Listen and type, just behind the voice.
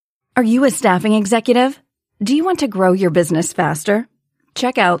Are you a staffing executive? Do you want to grow your business faster?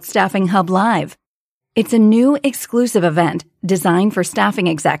 Check out Staffing Hub Live. It's a new exclusive event designed for staffing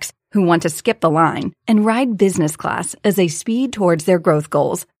execs who want to skip the line and ride business class as they speed towards their growth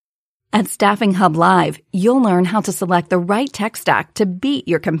goals. At Staffing Hub Live, you'll learn how to select the right tech stack to beat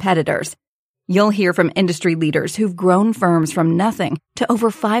your competitors. You'll hear from industry leaders who've grown firms from nothing to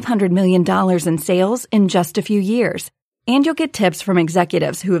over $500 million in sales in just a few years. And you'll get tips from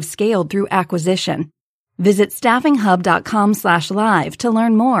executives who have scaled through acquisition. Visit staffinghub.com/live to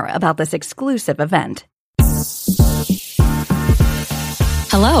learn more about this exclusive event.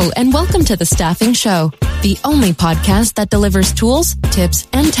 Hello, and welcome to The Staffing Show, the only podcast that delivers tools, tips,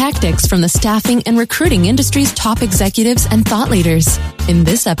 and tactics from the staffing and recruiting industry's top executives and thought leaders. In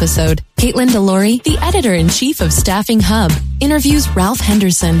this episode, Caitlin Delohery, the editor-in-chief of Staffing Hub, interviews Ralph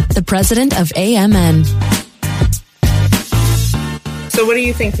Henderson, the president of AMN. So what do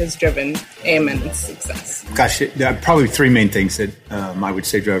you think has driven AMN's success? Gosh, there are probably three main things that I would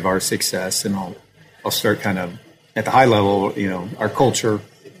say drive our success, and I'll start kind of at the high level. Our culture,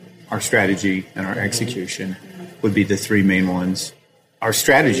 our strategy, and our execution would be the three main ones. Our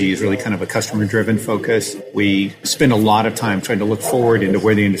strategy is really kind of a customer-driven focus. We spend a lot of time trying to look forward into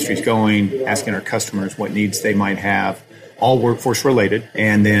where the industry is going, asking our customers what needs they might have, all workforce related,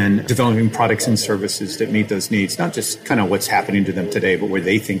 and then developing products and services that meet those needs, not just kind of what's happening to them today, but where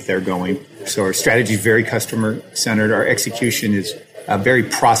they think they're going. So our strategy is very customer-centered. Our execution is a very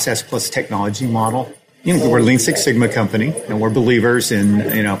process plus technology model. We're a Lean Six Sigma company, and we're believers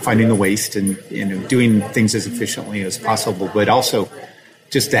in, finding the waste and, doing things as efficiently as possible, but also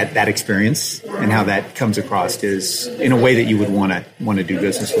just that experience and how that comes across is in a way that you would want to do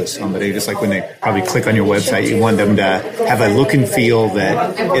business with somebody. Just like when they probably click on your website, you want them to have a look and feel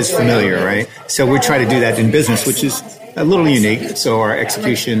that is familiar, right? So we try to do that in business, which is a little unique. So our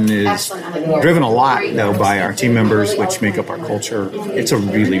execution is driven a lot, though, by our team members, which make up our culture. It's a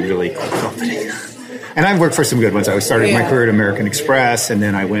really, really cool company. And I've worked for some good ones. I started my career at American Express, and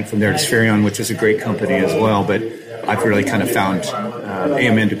then I went from there to Spherion, which is a great company as well. But I've really kind of found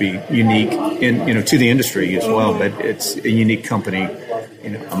AMN to be unique to the industry as well. But it's a unique company,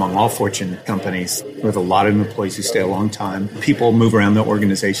 among all Fortune companies, with a lot of employees who stay a long time. People move around the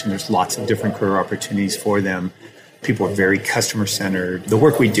organization. There's lots of different career opportunities for them. People are very customer-centered. The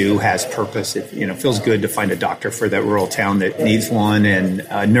work we do has purpose. It feels good to find a doctor for that rural town that needs one, and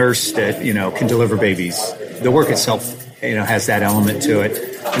a nurse that can deliver babies. The work itself has that element to it.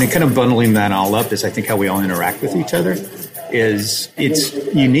 And then kind of bundling that all up is, I think, how we all interact with each other. It's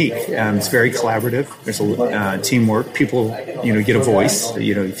unique. It's very collaborative. There's a teamwork. People, get a voice.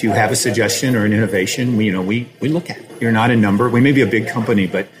 If you have a suggestion or an innovation, we look at it. You're not a number. We may be a big company,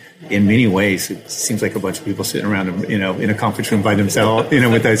 but in many ways, it seems like a bunch of people sitting around, in a conference room by themselves,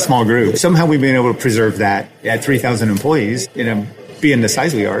 with a small group. Somehow we've been able to preserve that at 3,000 employees, being the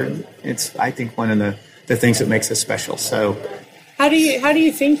size we are. It's, I think, one of the things that makes us special. So, how do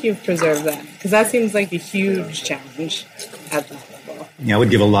you think you've preserved that? Because that seems like a huge challenge at that level. Yeah, I would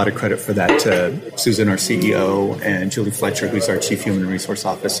give a lot of credit for that to Susan, our CEO, and Julie Fletcher, who's our Chief Human Resource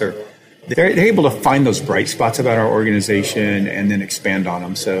Officer. They're able to find those bright spots about our organization and then expand on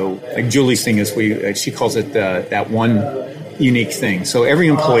them. So, like Julie's thing is she calls it that one unique thing. So every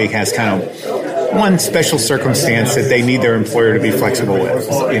employee has kind of one special circumstance that they need their employer to be flexible with.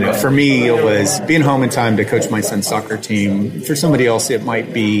 For me, it was being home in time to coach my son's soccer team. For somebody else, it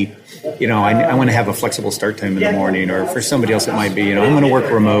might be, I want to have a flexible start time in the morning. Or for somebody else, it might be, I'm going to work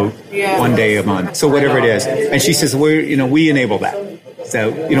remote one day a month. So whatever it is. And she says, we enable that.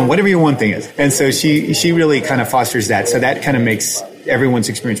 So, whatever your one thing is. And so she really kind of fosters that. So that kind of makes everyone's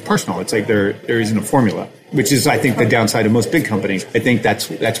experience personal. It's like there isn't a formula, which is, I think, the downside of most big companies. I think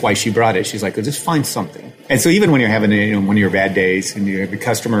that's why she brought it. She's like, well, just find something. And so even when you're having one of your bad days and you have a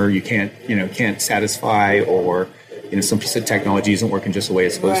customer you can't satisfy, or some piece of technology isn't working just the way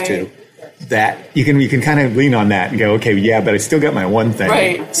it's supposed to, that you can kind of lean on that and go, okay, yeah, but I still got my one thing.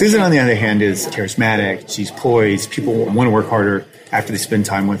 Right. Susan, on the other hand, is charismatic. She's poised. People want to work harder after they spend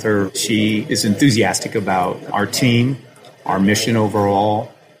time with her. She is enthusiastic about our team, our mission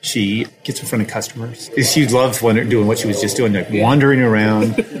overall. She gets in front of customers. She loves doing what she was just doing, like wandering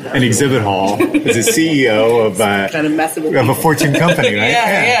around an exhibit hall as a CEO of a Fortune company, right?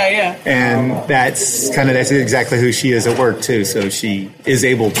 Yeah. And that's exactly who she is at work too. So she is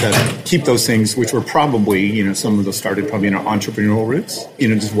able to keep those things, which were probably, some of those started probably in our entrepreneurial roots,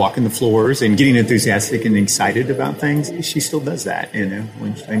 just walking the floors and getting enthusiastic and excited about things. She still does that,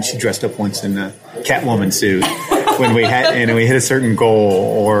 and she dressed up once in a Catwoman suit when we hit a certain goal,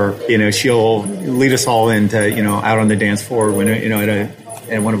 or she'll lead us all into out on the dance floor when at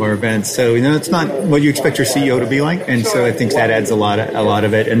at one of our events. So, it's not what you expect your CEO to be like. And so I think that adds a lot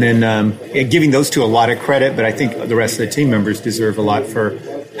of it. And then giving those two a lot of credit, but I think the rest of the team members deserve a lot for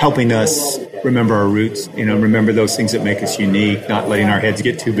helping us remember our roots, remember those things that make us unique, not letting our heads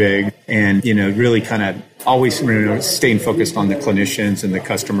get too big, and, really kind of always staying focused on the clinicians and the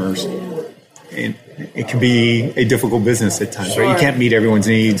customers. And it can be a difficult business at times, right? You can't meet everyone's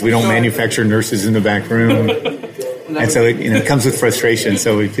needs. We don't manufacture nurses in the back room. And so it comes with frustration.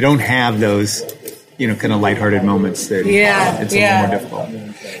 So if you don't have those, kind of lighthearted moments, then it's a little more difficult.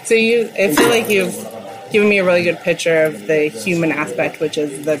 So I feel like you've given me a really good picture of the human aspect, which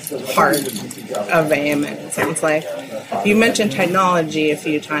is the heart of AMN, it sounds like. You mentioned technology a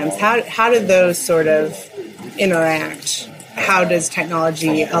few times. How do those sort of interact? How does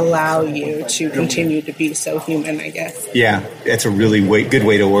technology allow you to continue to be so human, I guess? Yeah, that's a really good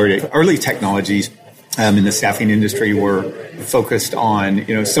way to word it. Early technologies in the staffing industry were focused on,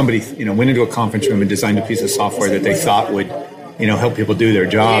 somebody, went into a conference room and designed a piece of software that they thought would, help people do their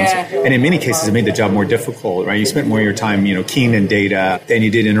jobs. Yeah. And in many cases, it made the job more difficult, right? You spent more of your time, keying in data than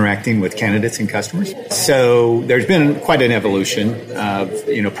you did interacting with candidates and customers. So there's been quite an evolution of,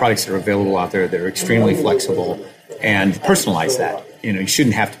 products that are available out there that are extremely flexible and personalize that. You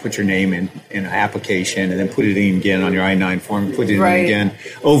shouldn't have to put your name in an application and then put it in again on your I-9 form, put it in again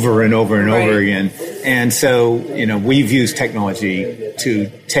over and over and over again. And so, we've used technology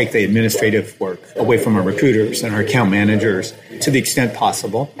to take the administrative work away from our recruiters and our account managers to the extent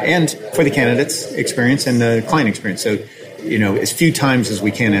possible, and for the candidate's experience and the client experience. So, as few times as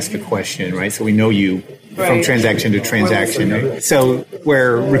we can ask a question, right? So we know you from transaction to transaction. Right? So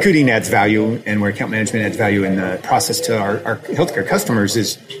where recruiting adds value and where account management adds value in the process to our healthcare customers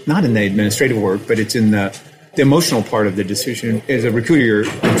is not in the administrative work, but it's in the emotional part of the decision. As a recruiter,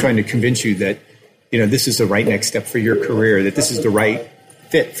 I'm trying to convince you that, this is the right next step for your career, that this is the right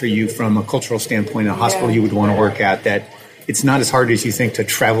fit for you from a cultural standpoint, a hospital you would want to work at, that it's not as hard as you think to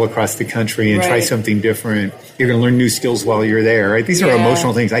travel across the country and try something different. You're going to learn new skills while you're there, right? These are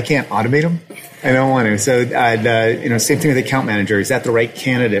emotional things. I can't automate them. I don't want to. So, same thing with the account manager. Is that the right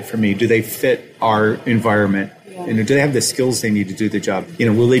candidate for me? Do they fit our environment? Do they have the skills they need to do the job?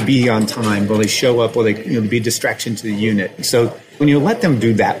 Will they be on time? Will they show up? Will they be a distraction to the unit? So when you let them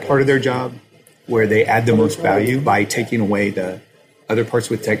do that part of their job where they add the most value by taking away the other parts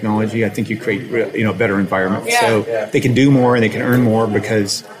with technology, I think you create a better environment. So they can do more and they can earn more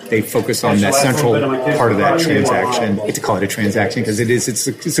because they focus on that central part of that transaction. I hate to call it a transaction because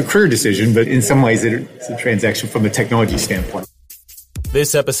it's a career decision, but in some ways it's a transaction from a technology standpoint.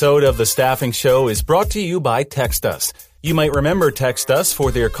 This episode of The Staffing Show is brought to you by TextUs. You might remember TextUs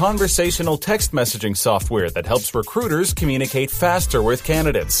for their conversational text messaging software that helps recruiters communicate faster with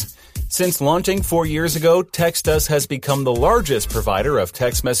candidates. Since launching 4 years ago, TextUs has become the largest provider of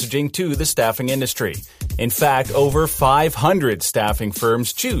text messaging to the staffing industry. In fact, over 500 staffing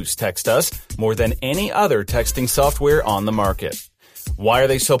firms choose TextUs, more than any other texting software on the market. Why are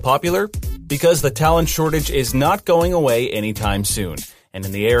they so popular? Because the talent shortage is not going away anytime soon. And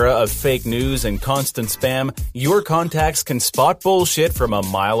in the era of fake news and constant spam, your contacts can spot bullshit from a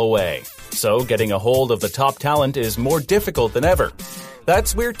mile away. So getting a hold of the top talent is more difficult than ever.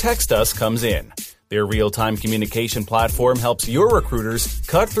 That's where TextUs comes in. Their real-time communication platform helps your recruiters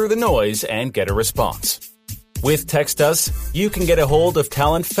cut through the noise and get a response. With TextUs, you can get a hold of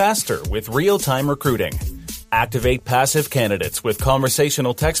talent faster with real-time recruiting. Activate passive candidates with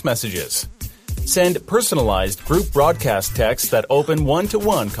conversational text messages. Send personalized group broadcast texts that open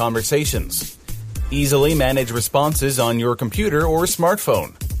one-to-one conversations. Easily manage responses on your computer or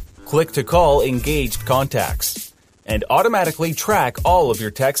smartphone. Click to call engaged contacts. And automatically track all of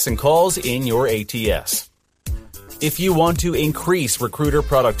your texts and calls in your ATS. If you want to increase recruiter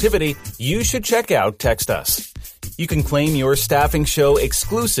productivity, you should check out TextUs. You can claim your Staffing Show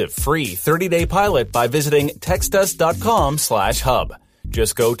exclusive free 30-day pilot by visiting textus.com/hub.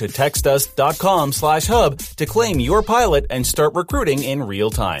 Just go to textus.com/hub to claim your pilot and start recruiting in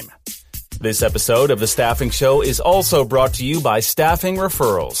real time. This episode of The Staffing Show is also brought to you by Staffing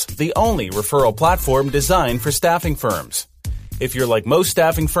Referrals, the only referral platform designed for staffing firms. If you're like most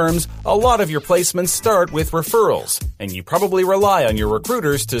staffing firms, a lot of your placements start with referrals, and you probably rely on your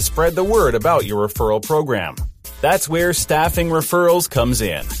recruiters to spread the word about your referral program. That's where Staffing Referrals comes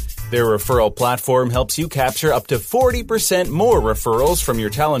in. Their referral platform helps you capture up to 40% more referrals from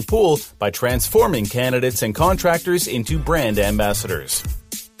your talent pool by transforming candidates and contractors into brand ambassadors.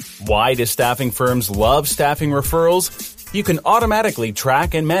 Why do staffing firms love staffing referrals? You can automatically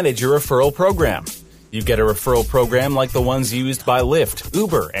track and manage your referral program. You get a referral program like the ones used by Lyft,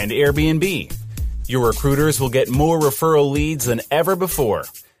 Uber, and Airbnb. Your recruiters will get more referral leads than ever before.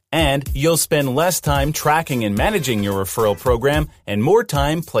 And you'll spend less time tracking and managing your referral program and more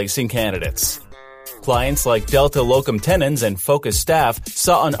time placing candidates. Clients like Delta Locum Tenens and Focus Staff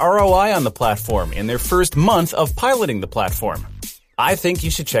saw an ROI on the platform in their first month of piloting the platform. I think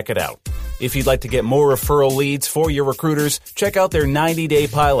you should check it out. If you'd like to get more referral leads for your recruiters, check out their 90-day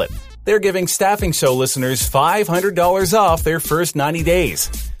pilot. They're giving Staffing Show listeners $500 off their first 90 days.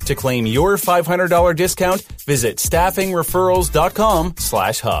 To claim your $500 discount, visit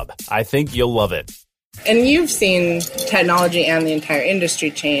staffingreferrals.com/hub. I think you'll love it. And you've seen technology and the entire industry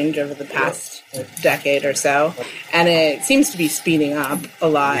change over the past decade or so, and it seems to be speeding up a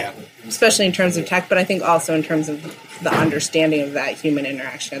lot, especially in terms of tech, but I think also in terms of the understanding of that human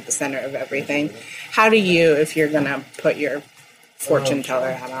interaction at the center of everything. How do you, if you're going to put your fortune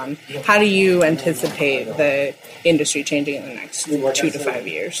teller hat on, how do you anticipate the industry changing in the next 2 to 5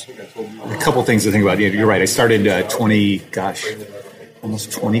 years? A couple things to think about. You're right. I started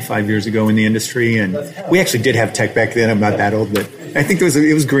almost 25 years ago in the industry, and we actually did have tech back then. I'm not that old, but I think it was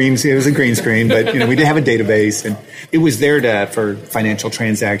a green screen, but we did have a database, and it was there for financial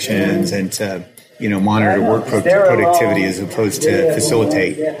transactions and to monitor work productivity as opposed to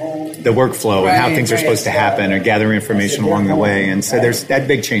facilitate the workflow and how things are supposed to happen or gather information along the way. And so there's that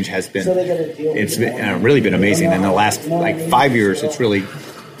big change it's really been amazing. In the last 5 years, it's really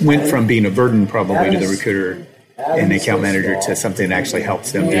went from being a burden probably to the recruiter and the account manager to something that actually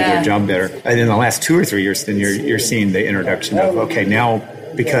helps them do their job better. And in the last 2 or 3 years, then you're seeing the introduction of, okay, now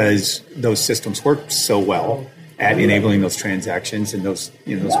because those systems work so well at enabling those transactions and those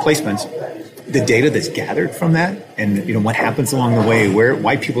placements, the data that's gathered from that and what happens along the way,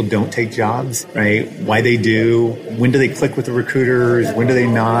 why people don't take jobs, right? Why they do, when do they click with the recruiters, when do they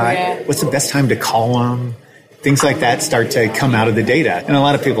not, what's the best time to call them? Things like that start to come out of the data. And a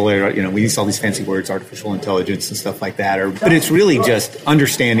lot of people are, we use all these fancy words, artificial intelligence and stuff like that. But it's really just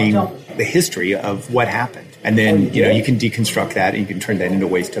understanding the history of what happened. And then, you can deconstruct that and you can turn that into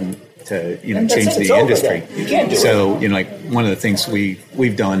ways to change the industry. So, one of the things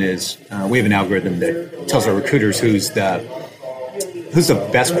we've done is we have an algorithm that tells our recruiters who's the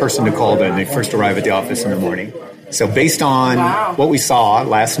best person to call when they first arrive at the office in the morning. So based on what we saw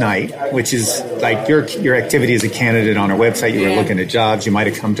last night, which is like your activity as a candidate on our website, you were looking at jobs, you might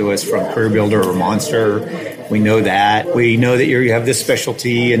have come to us from Career Builder or Monster. We know that. We know that you have this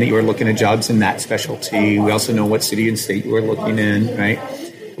specialty and that you were looking at jobs in that specialty. We also know what city and state you were looking in, right?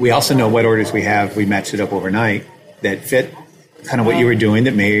 We also know what orders we have. We matched it up overnight that fit kind of what you were doing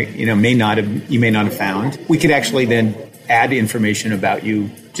that you may not have found. We could actually then add information about you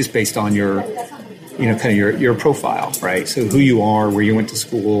just based on your your profile, right? So who you are, where you went to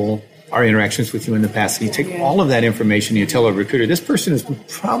school, our interactions with you in the past. So you take all of that information, you tell a recruiter, this person is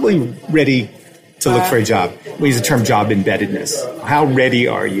probably ready to look for a job. We use the term job embeddedness. How ready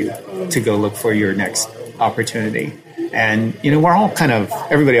are you to go look for your next opportunity? And, we're all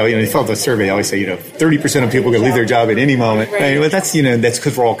everybody, they fill out the survey, they always say, 30% of people could leave their job at any moment. Right? But that's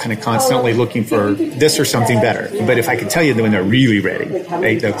because we're all constantly looking for this or something better. But if I could tell you that when they're really ready,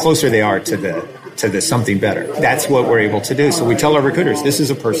 right, the closer they are to the something better, that's what we're able to do. So we tell our recruiters, this is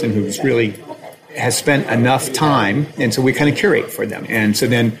a person who's really has spent enough time, and so we curate for them. And so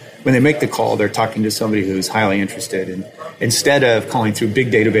then when they make the call, they're talking to somebody who's highly interested. And instead of calling through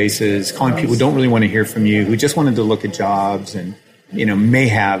big databases, calling people who don't really want to hear from you, who just wanted to look at jobs and, may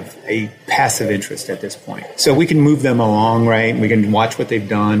have a passive interest at this point. So we can move them along, right? We can watch what they've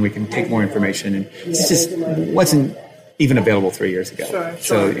done. We can take more information. And this just wasn't even available 3 years ago. Sure.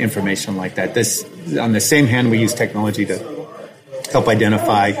 So information like that. This, on the same hand, we use technology to help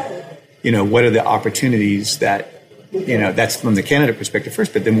identify, what are the opportunities that, that's from the candidate perspective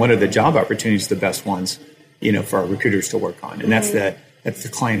first, but then what are the job opportunities, the best ones, for our recruiters to work on? And that's the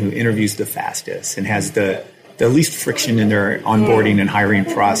client who interviews the fastest and has the least friction in their onboarding and hiring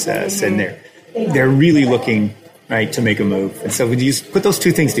process. And they're really looking, right, to make a move. And so when you put those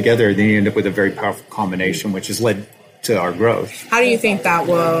two things together, then you end up with a very powerful combination, which has led to our growth. How do you think that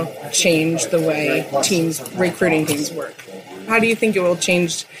will change the way recruiting teams work? How do you think it will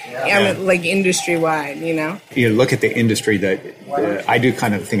change, industry-wide, You look at the industry that I do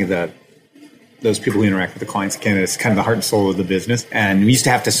think of those people who interact with the clients and candidates, kind of the heart and soul of the business. And we used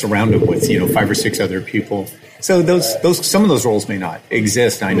to have to surround them with, 5 or 6 other people. So some of those roles may not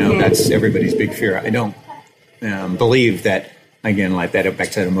exist. I know that's everybody's big fear. I don't believe that, again, like that,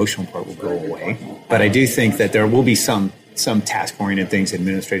 back to that emotional part will go away. But I do think that there will be some task-oriented things,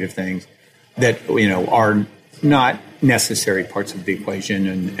 administrative things that, are not necessary parts of the equation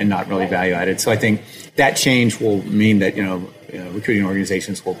and not really value added. So I think that change will mean that, recruiting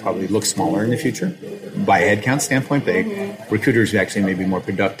organizations will probably look smaller in the future by a headcount standpoint. Recruiters actually may be more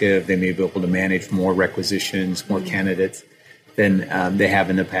productive. They may be able to manage more requisitions, more candidates than they have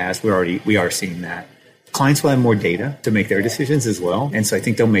in the past. We are seeing that. Clients will have more data to make their decisions as well. And so I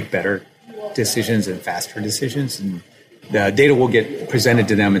think they'll make better decisions and faster decisions. And the data will get presented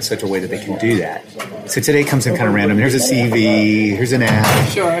to them in such a way that they can do that. So today comes in kind of random. Here's a CV. Here's an app.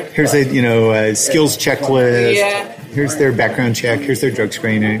 Sure. Here's a skills checklist. Yeah. Here's their background check. Here's their drug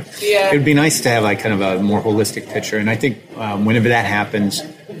screening. Yeah. It would be nice to have kind of a more holistic picture. And I think whenever that happens,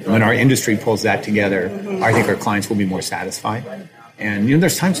 when our industry pulls that together, I think our clients will be more satisfied. And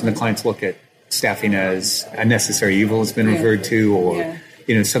there's times when the clients look at staffing as a necessary evil, it's been referred to, or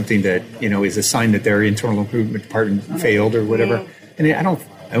something that is a sign that their internal recruitment department failed or whatever. And I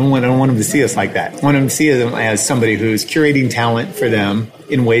don't want them to see us like that. I want them to see them as somebody who's curating talent for them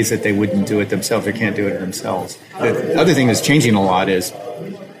in ways that they wouldn't do it themselves or can't do it themselves. The other thing that's changing a lot is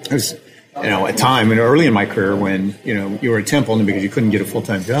there's a time early in my career when you were a temp only because you couldn't get a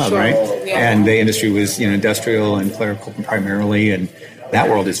full-time job, right? Yeah. And the industry was industrial and clerical primarily, and that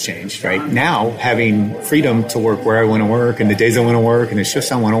world has changed, right? Now, having freedom to work where I want to work and the days I want to work and the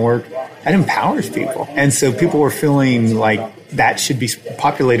shifts I want to work, that empowers people. And so people were feeling like that should be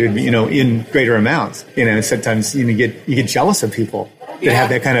populated, in greater amounts. Sometimes you get jealous of people that have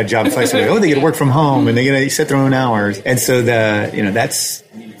that kind of job flexibility. Oh, they get to work from home and they get to set their own hours. And so that's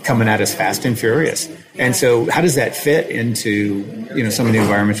coming at us fast and furious. And so how does that fit into, some of the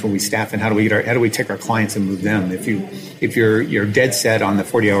environments where we staff, and how do we take our clients and move them? If you're dead set on the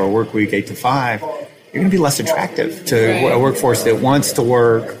 40-hour work week, 8 to 5, you're going to be less attractive to a workforce that wants to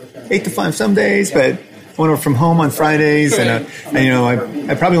work 8 to 5 some days, but want to work from home on Fridays. And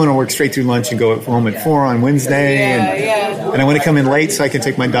I probably want to work straight through lunch and go home at 4 on Wednesday. And I want to come in late so I can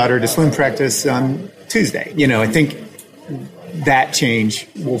take my daughter to swim practice on Tuesday. I think that change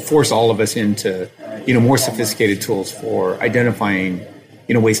will force all of us into more sophisticated tools for identifying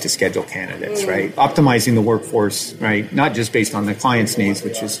ways to schedule candidates, right? Optimizing the workforce, right? Not just based on the client's needs,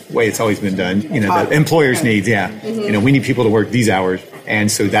 which is the way it's always been done. The employer's needs, we need people to work these hours,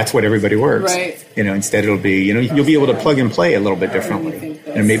 and so that's what everybody works. Right. Instead it'll be you'll be able to plug and play a little bit differently.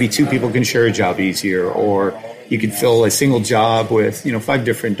 Maybe 2 people can share a job easier, or you could fill a single job with 5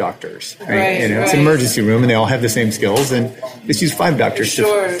 different doctors, right? It's an emergency room and they all have the same skills, and let's use 5 doctors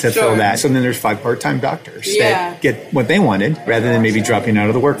to fill that. So then there's 5 part-time doctors that get what they wanted rather than maybe dropping out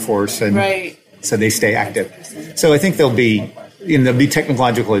of the workforce, and so they stay active. So I think there'll be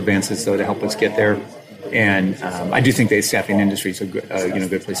technological advances though to help us get there. And I do think the staffing industry is a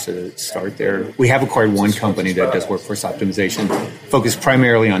good place to start there. We have acquired one company that does workforce optimization, focused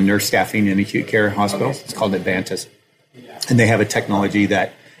primarily on nurse staffing in acute care hospitals. It's called Advantis. And they have a technology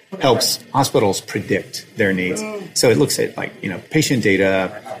that helps hospitals predict their needs. So it looks at patient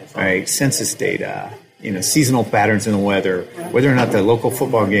data, right, census data, seasonal patterns in the weather, whether or not the local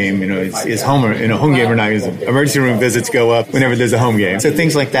football game, is home game or not. Emergency room visits go up whenever there's a home game. So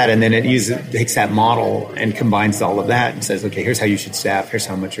things like that. And then it takes that model and combines all of that and says, okay, here's how you should staff. Here's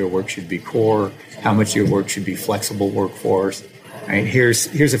how much your work should be core. How much your work should be flexible workforce. Right? Here's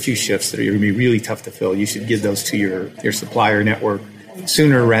a few shifts that are going to be really tough to fill. You should give those to your supplier network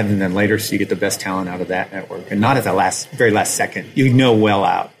sooner rather than later, so you get the best talent out of that network, and not at the very last second. Well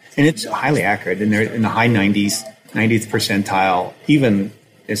out. And it's highly accurate. And they're in the high 90s, 90th percentile, even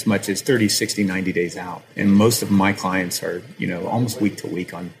as much as 30, 60, 90 days out. And most of my clients are, almost week to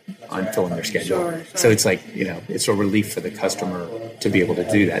week on filling their schedule. Sure. So it's it's a relief for the customer to be able to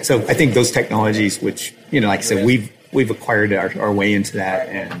do that. So I think those technologies, which, like I said, we've acquired our way into that,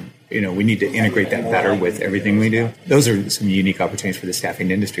 and we need to integrate that better with everything we do. Those are some unique opportunities for the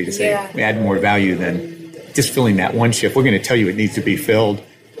staffing industry to say we add more value than just filling that one shift. We're going to tell you it needs to be filled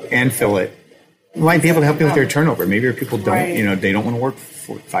and fill it. We might be able to help you with their turnover. Maybe if people don't, they don't want to work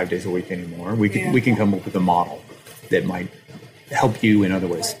 5 days a week anymore. We can come up with a model that might help you in other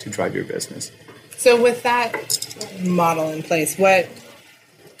ways to drive your business. So with that model in place,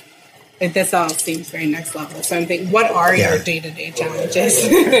 this all seems very next level. So I'm thinking, what are your day-to-day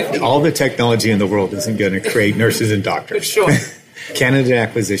challenges? All the technology in the world isn't going to create nurses and doctors. Sure. Candidate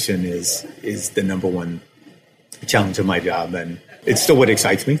acquisition is the number one challenge of my job, and it's still what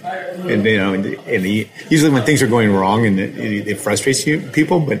excites me. And usually when things are going wrong, and it frustrates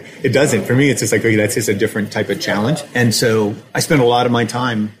people, but it doesn't. For me, it's just okay, that's just a different type of challenge. And so I spend a lot of my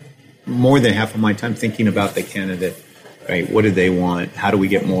time, more than half of my time, thinking about the candidate right? What do they want? How do we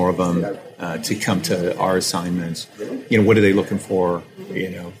get more of them to come to our assignments? What are they looking for?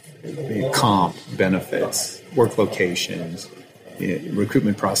 Comp, benefits, work locations,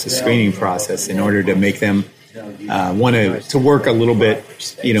 recruitment process, screening process, in order to make them want to work a little bit,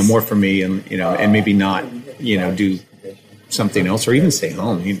 more for me, and maybe not, do something else, or even stay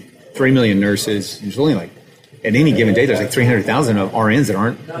home. 3 million nurses. There's only at any given day, there's 300,000 of RNs that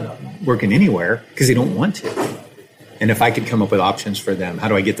aren't working anywhere because they don't want to. And if I could come up with options for them, how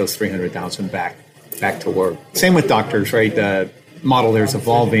do I get those 300,000 back to work? Same with doctors, right? The model there's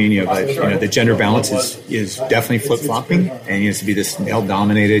evolving. But the gender balance is definitely flip-flopping, and it used to be this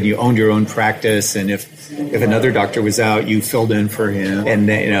male-dominated. You owned your own practice, and if another doctor was out, you filled in for him. And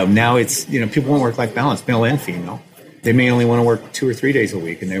now it's people want work-life balance, male and female. They may only want to work 2 or 3 days a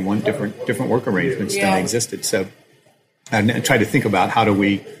week, and they want different work arrangements than existed. So I try to think about how do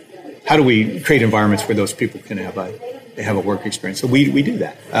we create environments where those people can have a work experience. So we do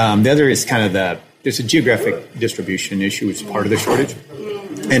that. The other is kind of there's a geographic distribution issue, which is part of the shortage.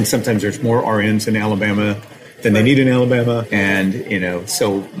 And sometimes there's more RNs in Alabama than they need in Alabama. And,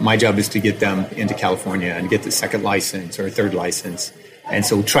 so my job is to get them into California and get the second license or third license. And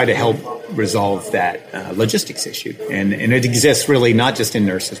so try to help resolve that logistics issue. And it exists really not just in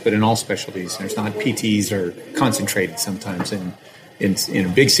nurses, but in all specialties. There's not PTs are concentrated sometimes in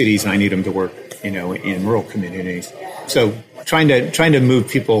big cities, and I need them to work, in rural communities. So trying to move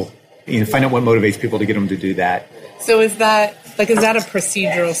people, find out what motivates people to get them to do that. So is that a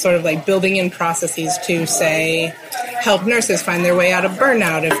procedural sort of building in processes to, say, help nurses find their way out of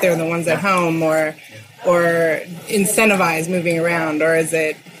burnout if they're the ones at home, or incentivize moving around, or is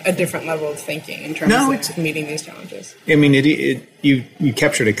it a different level of thinking in terms of meeting these challenges? I mean, you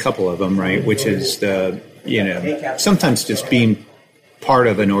captured a couple of them, right? Which is sometimes just being part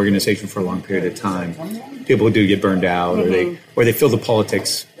of an organization for a long period of time. People do get burned out, or they feel the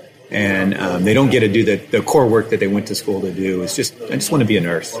politics, and they don't get to do the core work that they went to school to do. It's just, I just want to be a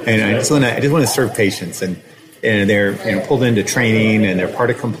nurse, and I just want to serve patients, and they're pulled into training, and they're part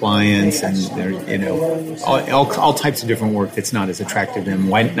of compliance, and they're all types of different work that's not as attractive to them,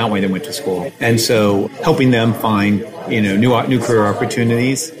 not why they went to school. And so helping them find new career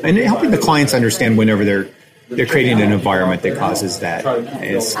opportunities, and helping the clients understand whenever they're creating an environment that causes that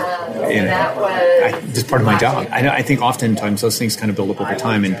is just part of my job. I think oftentimes those things kind of build up over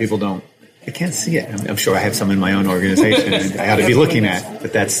time, and people they can't see it. I'm sure I have some in my own organization and I ought to be looking at,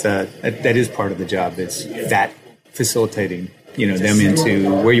 but that is part of the job. It's that facilitating, them into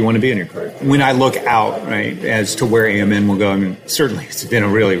where you want to be in your career. When I look out, right, as to where AMN will go, I mean, certainly it's been a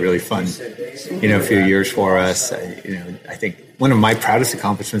really, really fun, few years for us. I think one of my proudest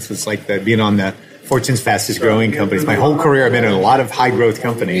accomplishments was being on the Fortune's fastest growing companies. My whole career, I've been in a lot of high growth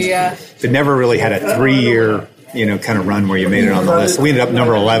companies that never really had a 3-year kind of run where you made it on the list. We ended up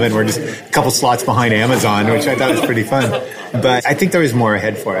number 11. We're just a couple slots behind Amazon, which I thought was pretty fun. But I think there is more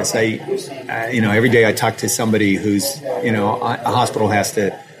ahead for us. Every day I talk to somebody who's, a hospital has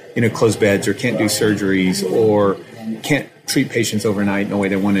to, close beds, or can't do surgeries, or can't treat patients overnight in the way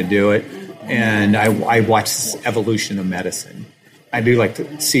they want to do it. And I watch this evolution of medicine. I do like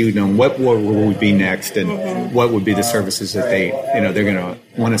to see, what will be next, and what would be the services that they're going to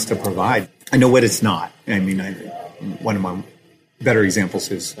want us to provide. I know what it's not. I mean, one of my better examples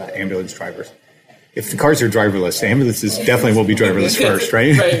is ambulance drivers. If the cars are driverless, ambulances definitely will be driverless first,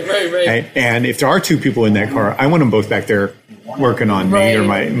 right? Right. And if there are 2 people in that car, I want them both back there working on me or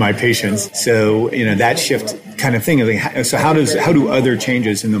my patients. So, that shift kind of thing. So how do other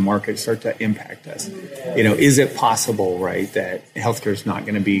changes in the market start to impact us? Is it possible, right, that healthcare is not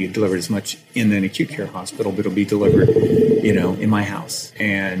going to be delivered as much in an acute care hospital, but it'll be delivered, in my house?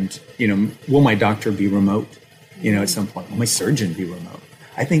 And, will my doctor be remote, at some point? Will my surgeon be remote?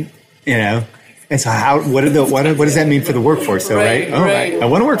 I think, And so what does that mean for the workforce, though, right? I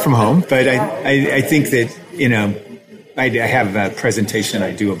want to work from home, but I think that, I have a presentation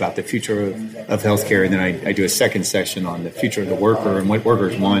I do about the future of healthcare, and then I do a second session on the future of the worker and what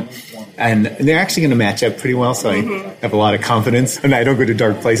workers want. And they're actually going to match up pretty well, so I have a lot of confidence. And I don't go to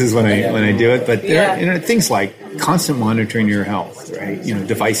dark places when I do it. But there are things like constant monitoring your health, right?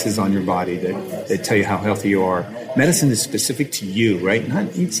 Devices on your body that tell you how healthy you are. Medicine is specific to you, right?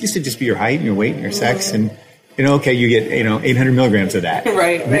 It used to just be your height and your weight and your sex, and you get 800 milligrams of that.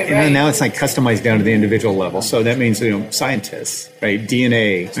 Right. Now it's customized down to the individual level. So that means scientists, right?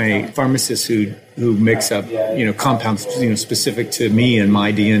 DNA, right? Pharmacists who mix up compounds specific to me and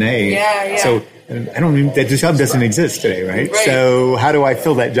my DNA. Yeah. So that job doesn't exist today, right? So how do I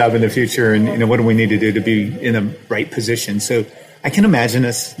fill that job in the future? And what do we need to do to be in the right position? So I can imagine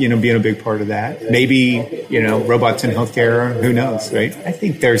us, being a big part of that. Maybe, robots in healthcare, who knows, right? I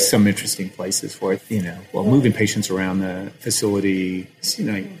think there's some interesting places for it, moving patients around the facility.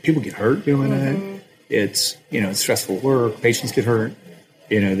 People get hurt doing it. It's, it's stressful work. Patients get hurt.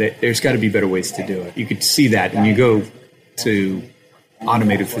 There's got to be better ways to do it. You could see that when you go to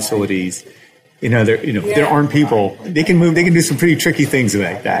automated facilities. There aren't people. They can move. They can do some pretty tricky things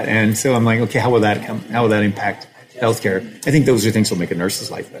like that. And so I'm like, okay, how will that impact healthcare? I think those are things that will make a nurse's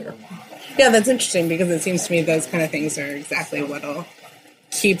life better. Yeah, that's interesting because it seems to me those kind of things are exactly what'll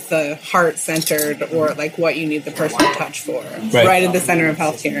keep the heart centered, or like what you need the personal touch for, right at the center of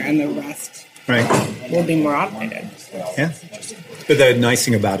healthcare, and the rest will be more automated. Yeah, but the nice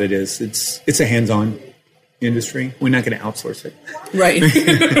thing about it is it's a hands-on industry. We're not going to outsource it, right?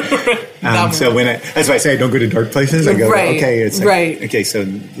 So that's why I say I don't go to dark places. I go, okay, it's okay. So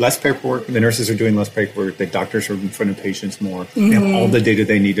less paperwork. The nurses are doing less paperwork. The doctors are in front of patients more. They have all the data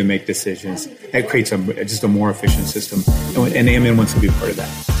they need to make decisions. That creates just a more efficient system, and AMN wants to be part of that.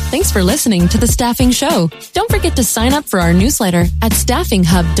 Thanks for listening to The Staffing Show. Don't forget to sign up for our newsletter at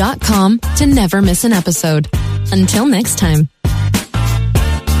staffinghub.com to never miss an episode. Until next time.